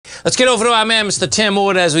Let's get over to our man, Mr. Tim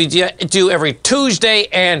Ord, as we do every Tuesday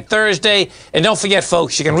and Thursday. And don't forget,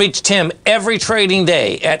 folks, you can reach Tim every trading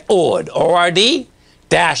day at Ord,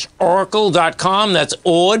 ORD-Oracle.com. That's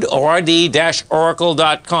Ord,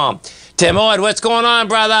 ORD-Oracle.com. Tim Ord, what's going on,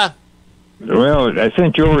 brother? Well, I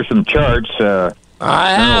sent you over some charts. I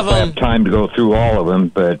have them. I have time to go through all of them,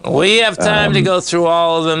 but we have time to go through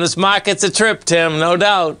all of them. This market's a trip, Tim, no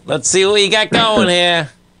doubt. Let's see what you got going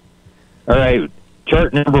here. All right,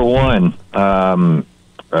 chart number one.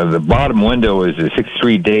 The bottom window is the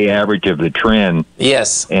 63-day average of the trend.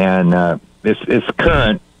 Yes. And it's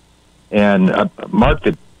current. And marked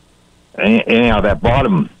it. Anyhow, that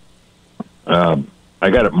bottom, I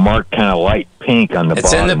got it marked kind of light pink on the bottom.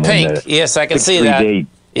 It's in the pink. Yes, I can see that.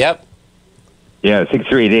 Yep. Yeah,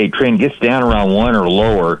 63-day trend gets down around 1 or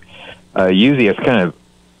lower. Usually it's kind of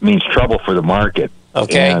means trouble for the market.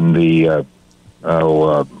 Okay. And the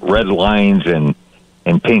red lines and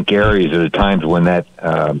pink areas are the times when that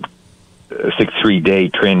 63-day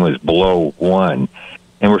trend was below 1.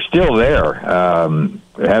 And we're still there.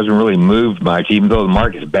 It hasn't really moved much, even though the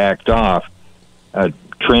market's backed off.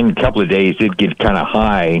 Trend a couple of days did get kind of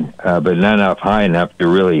high, but not high enough to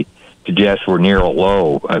really suggest we're near a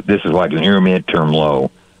low. This is like an intermediate-term low.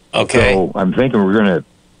 Okay. So I'm thinking we're going to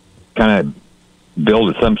kind of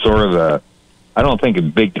build some sort of a, I don't think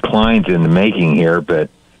of big declines in the making here, but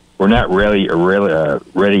we're not really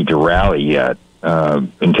ready to rally yet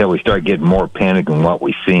until we start getting more panic than what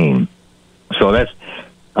we've seen. So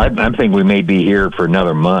I'm thinking we may be here for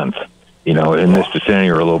another month, in this vicinity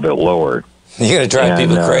or a little bit lower. You're going to drive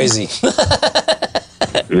people crazy.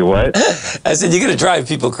 What? I said, you're going to drive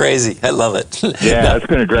people crazy. I love it. Yeah, that's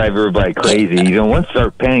going to drive everybody crazy. Once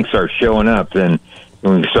panic starts showing up, then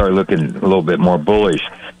we start looking a little bit more bullish.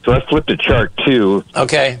 So let's flip to chart 2.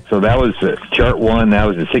 Okay. So that was chart 1. That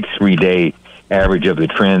was the 63-day average of the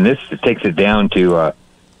trend. This takes it down to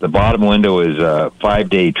the bottom window is a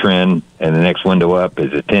 5-day trend, and the next window up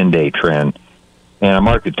is a 10-day trend. And I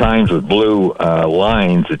marked the times with blue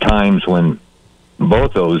lines, the times when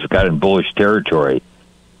both those got in bullish territory.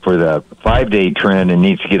 For the 5-day trend, it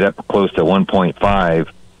needs to get up close to 1.5,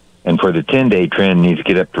 and for the 10-day trend, it needs to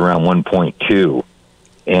get up to around 1.2.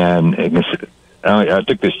 And I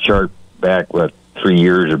took this chart back 3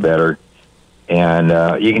 years or better,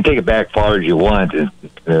 and you can take it back far as you want.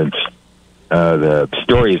 The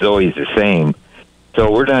story is always the same.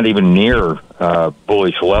 So we're not even near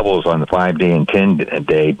bullish levels on the 5-day and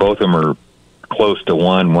 10-day. Both of them are close to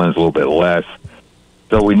 1. One's a little bit less.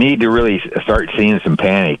 So we need to really start seeing some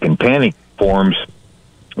panic. And panic forms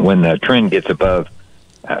when the trend gets above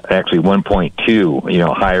actually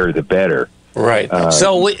 1.2, higher the better. Right. I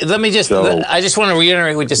just want to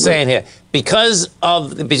reiterate what you're saying here. Because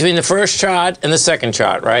of between the first chart and the second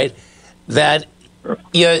chart, right, that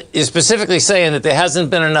you're specifically saying that there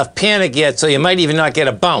hasn't been enough panic yet, so you might even not get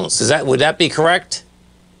a bounce. Would that be correct?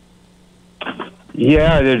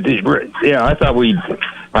 Yeah,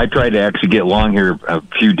 I tried to actually get long here a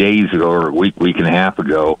few days ago or a week and a half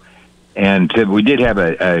ago, and we did have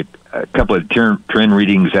a couple of trend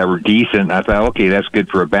readings that were decent. I thought, okay, that's good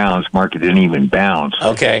for a bounce. Market didn't even bounce.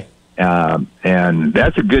 Okay. And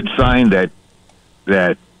that's a good sign that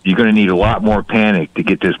you're going to need a lot more panic to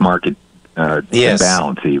get this market to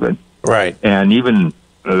bounce even. Right. And even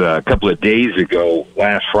a couple of days ago,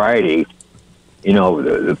 last Friday,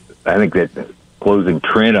 I think that closing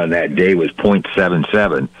trend on that day was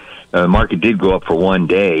 0.77. The market did go up for 1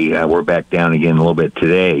 day. We're back down again a little bit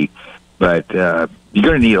today. But you're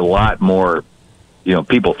going to need a lot more,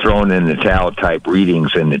 people throwing in the towel type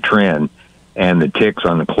readings in the trend and the ticks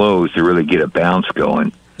on the close to really get a bounce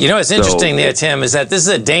going. What's interesting there, Tim, is that this is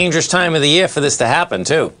a dangerous time of the year for this to happen,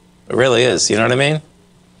 too. It really is. You know what I mean?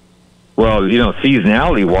 Well,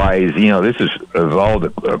 seasonality-wise, this is of all the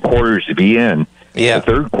quarters to be in. Yeah. The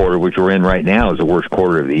third quarter, which we're in right now, is the worst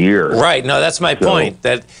quarter of the year. Right. No, that's my point.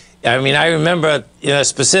 I remember,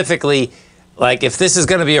 specifically, like if this is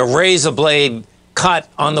going to be a razor blade cut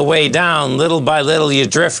on the way down, little by little, you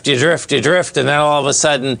drift, and then all of a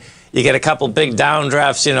sudden you get a couple big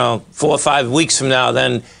downdrafts, 4 or 5 weeks from now,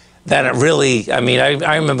 then it really,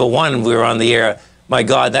 I remember one, we were on the air, my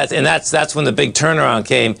God, that's when the big turnaround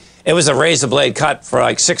came. It was a razor blade cut for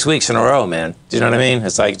like 6 weeks in a row, man. Do you know what I mean?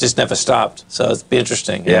 It's like it just never stopped. So it'd be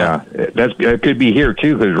interesting. Yeah, that could be here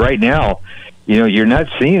too, because right now, you're not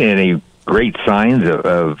seeing any great signs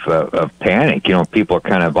of panic. People are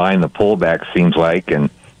kind of buying the pullback, seems like,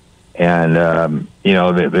 and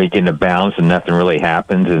they get a bounce and nothing really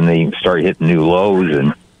happens, and they start hitting new lows.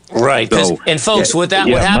 And right. So, and folks, what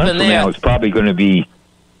happened there? Now it's probably going to be,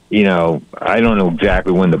 I don't know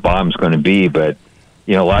exactly when the bottom's going to be, but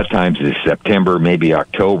a lot of times it's September, maybe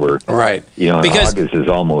October. Right. Because August is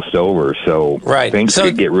almost over, so things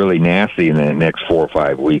could get really nasty in the next 4 or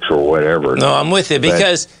 5 weeks or whatever. No, I'm with you.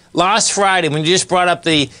 Because last Friday, when you just brought up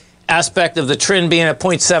the aspect of the trend being at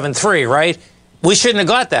 0.73, right? We shouldn't have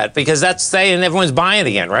got that because that's saying everyone's buying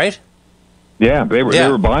again, right? Yeah, they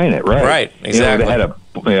were buying it, right? Right, exactly.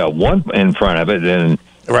 They had a 1 in front of it, and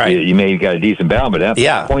you may have got a decent balance, but that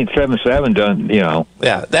 0.77 done, Yeah,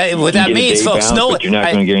 what that means, folks, but you're not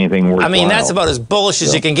going to get anything worthwhile. I mean, that's about as bullish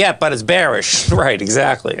as you can get, but it's bearish. Right,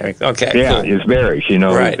 exactly. Okay. Yeah, cool. it's bearish.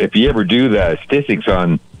 If you ever do the statistics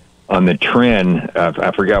on the trend,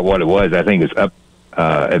 I forgot what it was. I think it's up,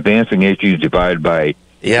 advancing issues divided by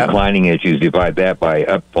declining issues, divide that by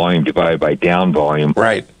up volume, divided by down volume.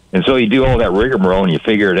 Right. And so you do all that rigmarole and you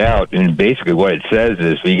figure it out, and basically what it says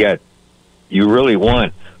is you really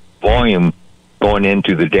want volume going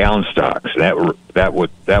into the down stocks. That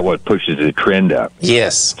what pushes the trend up.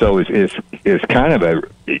 Yes. So it's kind of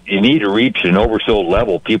you need to reach an oversold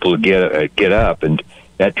level, people to get up, and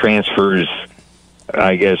that transfers,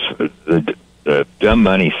 I guess, the dumb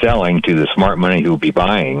money selling to the smart money who will be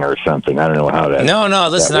buying or something. I don't know how that. No.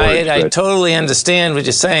 Listen, I totally understand what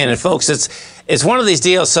you're saying, and folks, it's one of these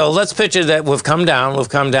deals. So let's picture that we've come down,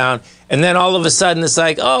 and then all of a sudden it's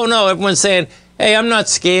like, oh no, everyone's saying, hey, I'm not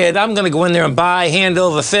scared. I'm going to go in there and buy hand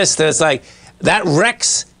over fist. And it's like that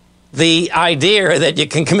wrecks the idea that you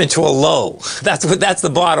can come into a low. That's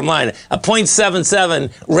the bottom line. A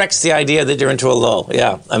 0.77 wrecks the idea that you're into a low.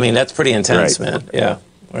 Yeah, I mean that's pretty intense, man. Yeah.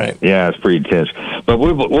 Right. Yeah, it's pretty intense. But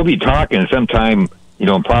we'll be talking sometime,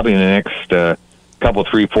 probably in the next couple,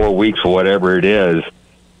 3, 4 weeks or whatever it is,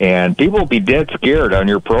 and people will be dead scared on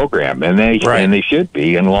your program, and they should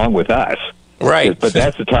be, and along with us. Right. But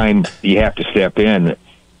that's the time you have to step in.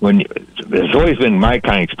 It's always been my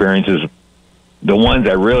kind of experiences. The ones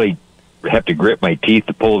I really have to grit my teeth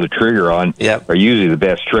to pull the trigger on are usually the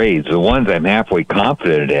best trades. The ones I'm halfway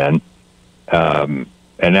confident in.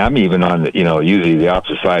 And I'm even on usually the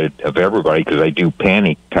opposite side of everybody because I do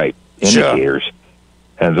panic type indicators,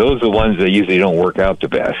 and those are the ones that usually don't work out the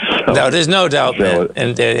best. So, no, there's no doubt, man.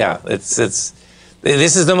 And this is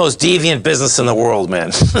the most deviant business in the world,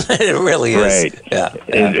 man. It really is. Right. Yeah.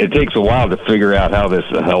 It takes a while to figure out how this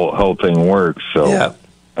whole thing works. So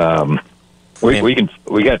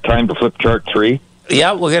we got time to flip chart 3.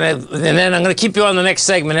 Yeah, and then I'm gonna keep you on the next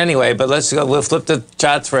segment anyway. But let's go. We'll flip to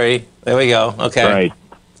chart 3. There we go. Okay. Right.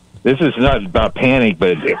 This is not about panic,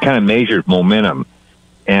 but it kind of measures momentum.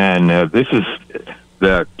 And this is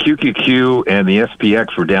the QQQ and the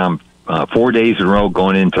SPX were down 4 days in a row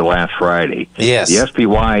going into last Friday. Yes. The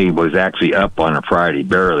SPY was actually up on a Friday,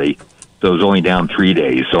 barely. So it was only down 3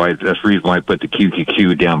 days. So that's the reason why I put the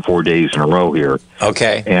QQQ down 4 days in a row here.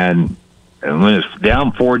 Okay. And when it's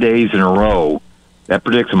down 4 days in a row, that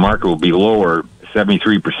predicts the market will be lower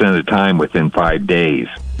 73% of the time within 5 days.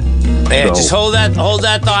 Yeah, just hold that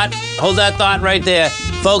thought right there.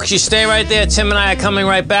 Folks, you stay right there. Tim and I are coming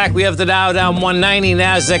right back. We have the Dow down 190.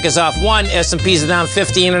 NASDAQ is off 1. S&Ps are down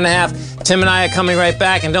 15.5. Tim and I are coming right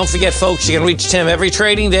back. And don't forget, folks, you can reach Tim every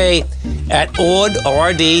trading day at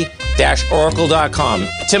ord-oracle.com.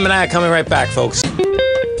 Tim and I are coming right back, folks.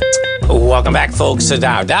 Welcome back, folks, to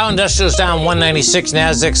Dow. Dow Industrial's down 196,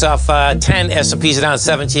 Nasdaq's off 10, S&P's are down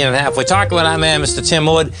 17.5. We're talking with our man, Mr. Tim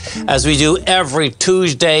Wood, as we do every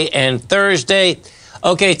Tuesday and Thursday.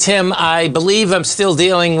 Okay, Tim, I believe I'm still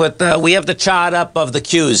dealing with, we have the chart up of the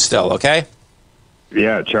Qs still, okay?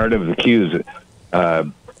 Yeah, chart of the Qs.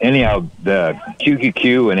 Anyhow, the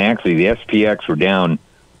QQQ and actually the SPX were down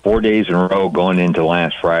 4 days in a row going into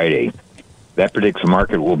last Friday. That predicts the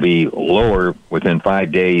market will be lower within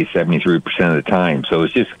 5 days, 73% of the time. So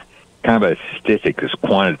it's just kind of a statistic, this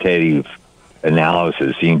quantitative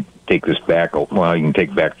analysis. You can take this back, well, you can take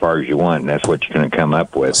it back as far as you want, and that's what you're going to come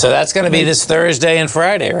up with. So that's going to be this Thursday and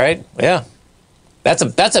Friday, right? Yeah. That's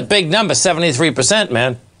a big number, 73%,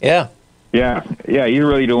 man. Yeah. Yeah, you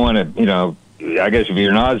really don't want to, I guess if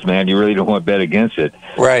you're an odds man, you really don't want to bet against it.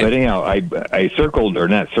 Right. But anyhow, I circled, or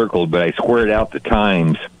not circled, but I squared out the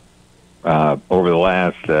times over the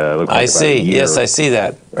last, looks like I see. about a year. Yes, I see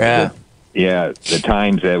that. Yeah. The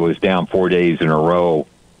times that was down 4 days in a row,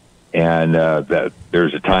 and that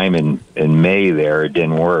there's a time in May there it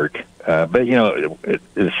didn't work. But it's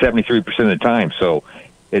 73% of the time, so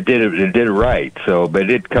it did it right. So,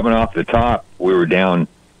 but it coming off the top, we were down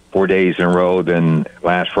 4 days in a row. Then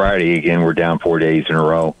last Friday again, we're down 4 days in a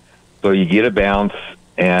row. So you get a bounce,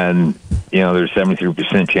 and there's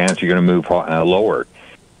 73% chance you're going to move lower.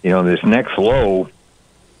 This next low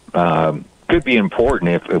could be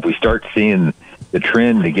important if we start seeing the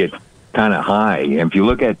trend to get kind of high. And if you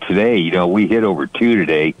look at today, we hit over 2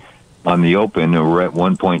 today on the open, and we're at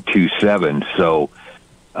 1.27. So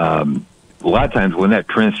a lot of times when that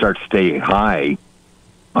trend starts to stay high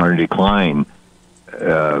on a decline,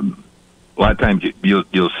 a lot of times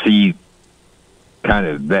you'll see kind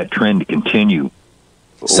of that trend continue.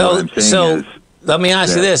 So let me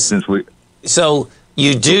ask you this. So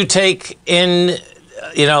you do take in,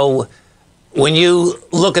 when you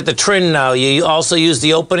look at the trend now, you also use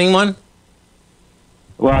the opening one?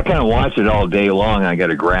 Well, I kind of watched it all day long. I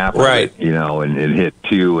got a graph of it, and it hit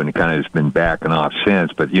 2, and it kind of has been backing off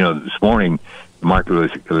since. But, this morning, the market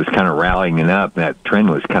was kind of rallying up, and that trend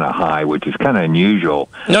was kind of high, which is kind of unusual.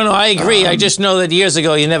 No, I agree. I just know that years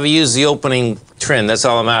ago you never used the opening trend. That's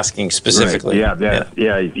all I'm asking specifically. Right.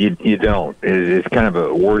 You don't. It's kind of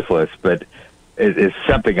a worthless, but it's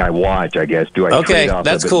something I watch, I guess. Do I trade off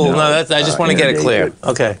that's of it? cool. No, I just want to get it clear.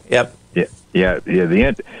 Okay, yep. Yeah.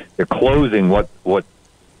 The closing, what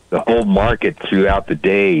the whole market throughout the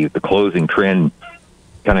day, the closing trend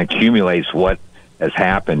kind of accumulates what has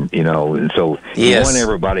happened, and so you want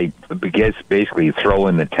everybody to basically throw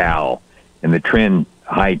in the towel, and the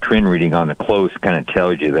high trend reading on the close kind of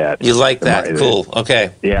tells you that. You like that? Cool.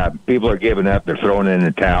 Okay. Yeah, people are giving up. They're throwing in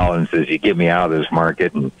the towel and says, "You get me out of this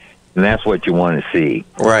market," and that's what you want to see.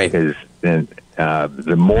 Right. Because then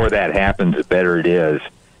the more that happens, the better it is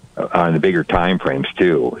on the bigger time frames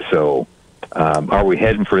too. So, are we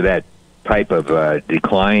heading for that type of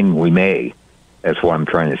decline? We may. That's what I'm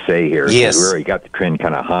trying to say here. Yes. We already got the trend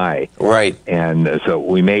kind of high. Right. And so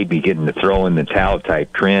we may be getting the throw in the towel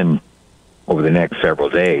type trend over the next several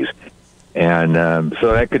days. And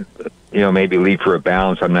so that could, maybe lead for a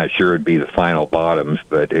bounce. I'm not sure it'd be the final bottoms,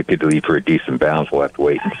 but it could lead for a decent bounce. We'll have to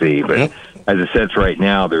wait and see. But as it sits right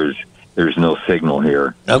now, there's no signal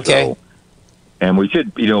here. Okay. So, and we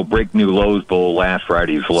should, break new lows below last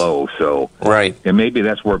Friday's low. So, right. And maybe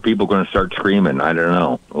that's where people are going to start screaming. I don't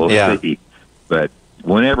know. We'll see. But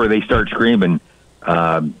whenever they start screaming,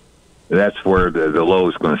 that's where the low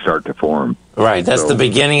is going to start to form. Right. That's the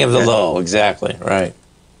beginning of the low. Exactly. Right.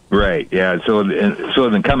 Right. Yeah. So in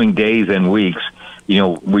the coming days and weeks,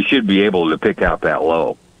 we should be able to pick out that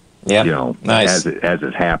low. Yeah. Nice. As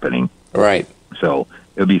it's happening. Right. So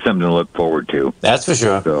it'll be something to look forward to. That's for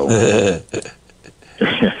sure. So,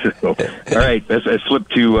 all right. Let's flip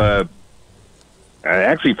to. I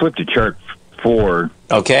actually flipped to chart 4.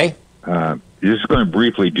 Okay. Just going to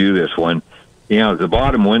briefly do this one. The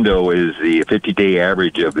bottom window is the 50-day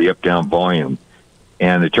average of the up-down volume,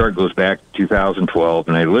 and the chart goes back to 2012.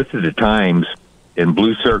 And I listed the times in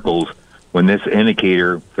blue circles when this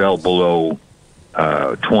indicator fell below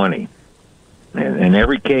 20. And in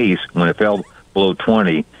every case, when it fell below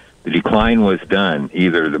 20, the decline was done.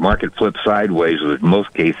 Either the market flipped sideways, which in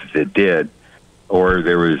most cases it did, or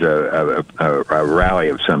there was a rally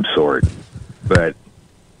of some sort. But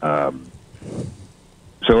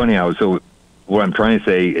so anyhow, what I'm trying to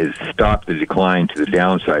say is stop the decline to the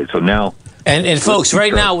downside. So now, and folks,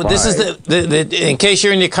 right now, this is the in case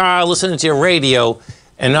you're in your car listening to your radio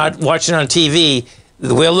and not watching on TV,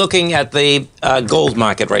 we're looking at the gold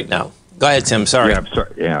market right now. Go ahead, Tim. Sorry. Yeah, I'm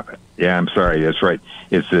sorry. Yeah, I'm sorry. That's right.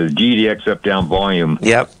 It's the GDX up-down volume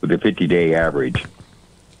with the 50-day average.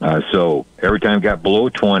 So every time it got below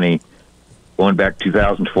 20, going back to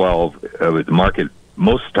 2012, the market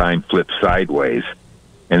most of the time flipped sideways.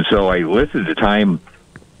 And so I listed the time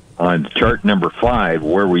on chart number 5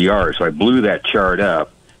 where we are. So I blew that chart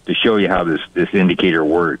up to show you how this indicator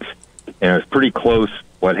works. And it's pretty close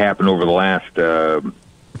what happened over the last over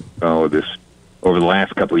the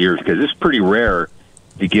last couple of years, because it's pretty rare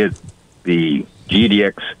to get the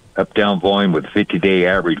GDX up-down volume with 50-day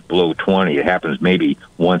average below 20. It happens maybe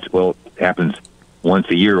once. Well, it happens once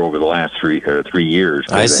a year over the last 3 years.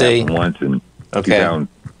 I see. Once in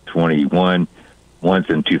 2021, once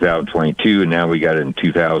in 2022, and now we got it in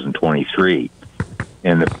 2023.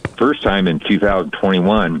 And the first time in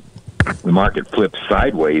 2021, the market flipped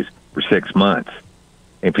sideways for 6 months.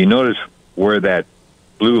 If you notice where that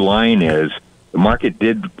blue line is, the market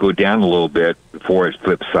did go down a little bit before it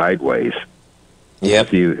flipped sideways. Yep.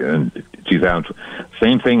 Same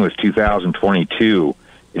thing with 2022.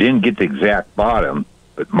 It didn't get the exact bottom,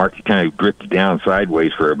 but the market kind of drifted down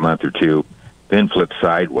sideways for a month or two, then flipped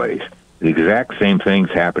sideways. The exact same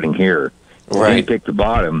thing's happening here. Right. They picked the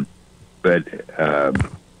bottom, but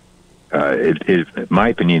it, in my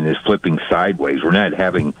opinion, is flipping sideways. We're not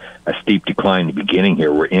having a steep decline in the beginning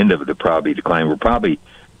here. We're end of the probably decline. We're probably, in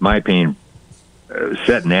my opinion,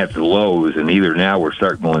 setting at the lows, and either now we're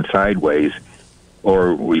starting going sideways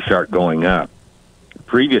or we start going up.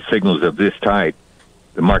 Previous signals of this type,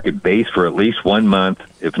 the market based for at least 1 month,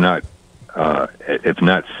 if not if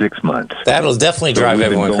not 6 months. That'll definitely drive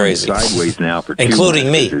everyone crazy. Sideways now for 2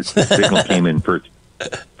 including months. me. The signal came in first.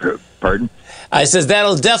 Pardon? I says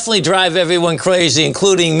that'll definitely drive everyone crazy,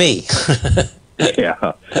 including me.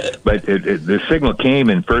 Yeah, but the signal came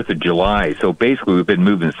in 1st of July, so basically we've been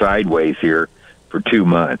moving sideways here for 2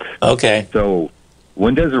 months. Okay. So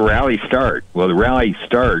when does the rally start? Well, the rally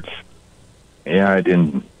starts.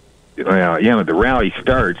 The rally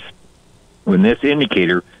starts when this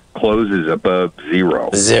indicator closes above 0.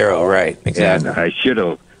 0, right? Exactly. And I should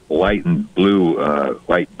have light blue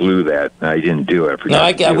that. I didn't do it.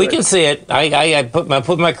 We can see it. I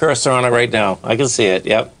put my cursor on it right now. I can see it.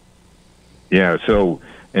 Yep. Yeah. So,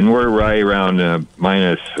 and we're right around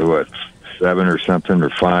minus 7 or something, or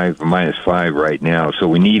 5, minus 5 right now. So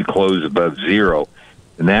we need close above 0,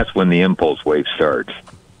 and that's when the impulse wave starts.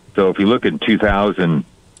 So if you look at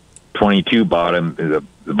 2022 bottom, the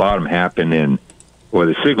bottom happened the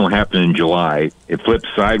signal happened in July. It flipped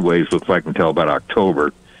sideways, looks like, until about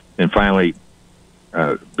October. And finally,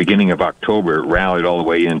 beginning of October, it rallied all the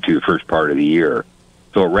way into the first part of the year.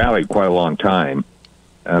 So it rallied quite a long time.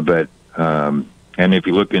 And if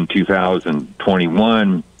you look in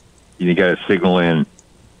 2021, you got a signal in,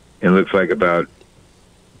 it looks like about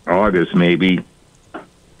August maybe.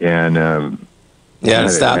 And it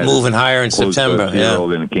stopped moving higher in September.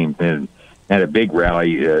 Then it came in, had a big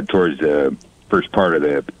rally towards the first part of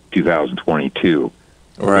the 2022.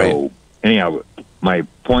 Right. So anyhow, my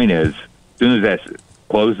point is, as soon as that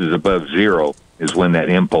closes above 0 is when that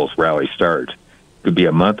impulse rally starts. Could be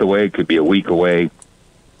a month away, could be a week away.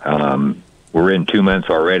 We're in 2 months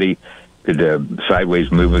already. Could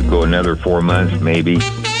sideways movement go another 4 months, maybe?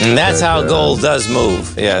 And that's how gold does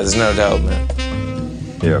move. Yeah, there's no doubt, man.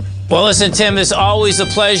 Yeah. Well, listen, Tim, it's always a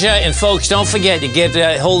pleasure. And, folks, don't forget to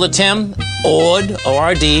get hold of Tim,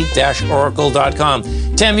 ord-oracle.com.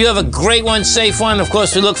 Tim, you have a great one, safe one. Of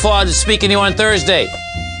course, we look forward to speaking to you on Thursday.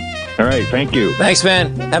 All right, thank you. Thanks,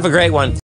 man. Have a great one.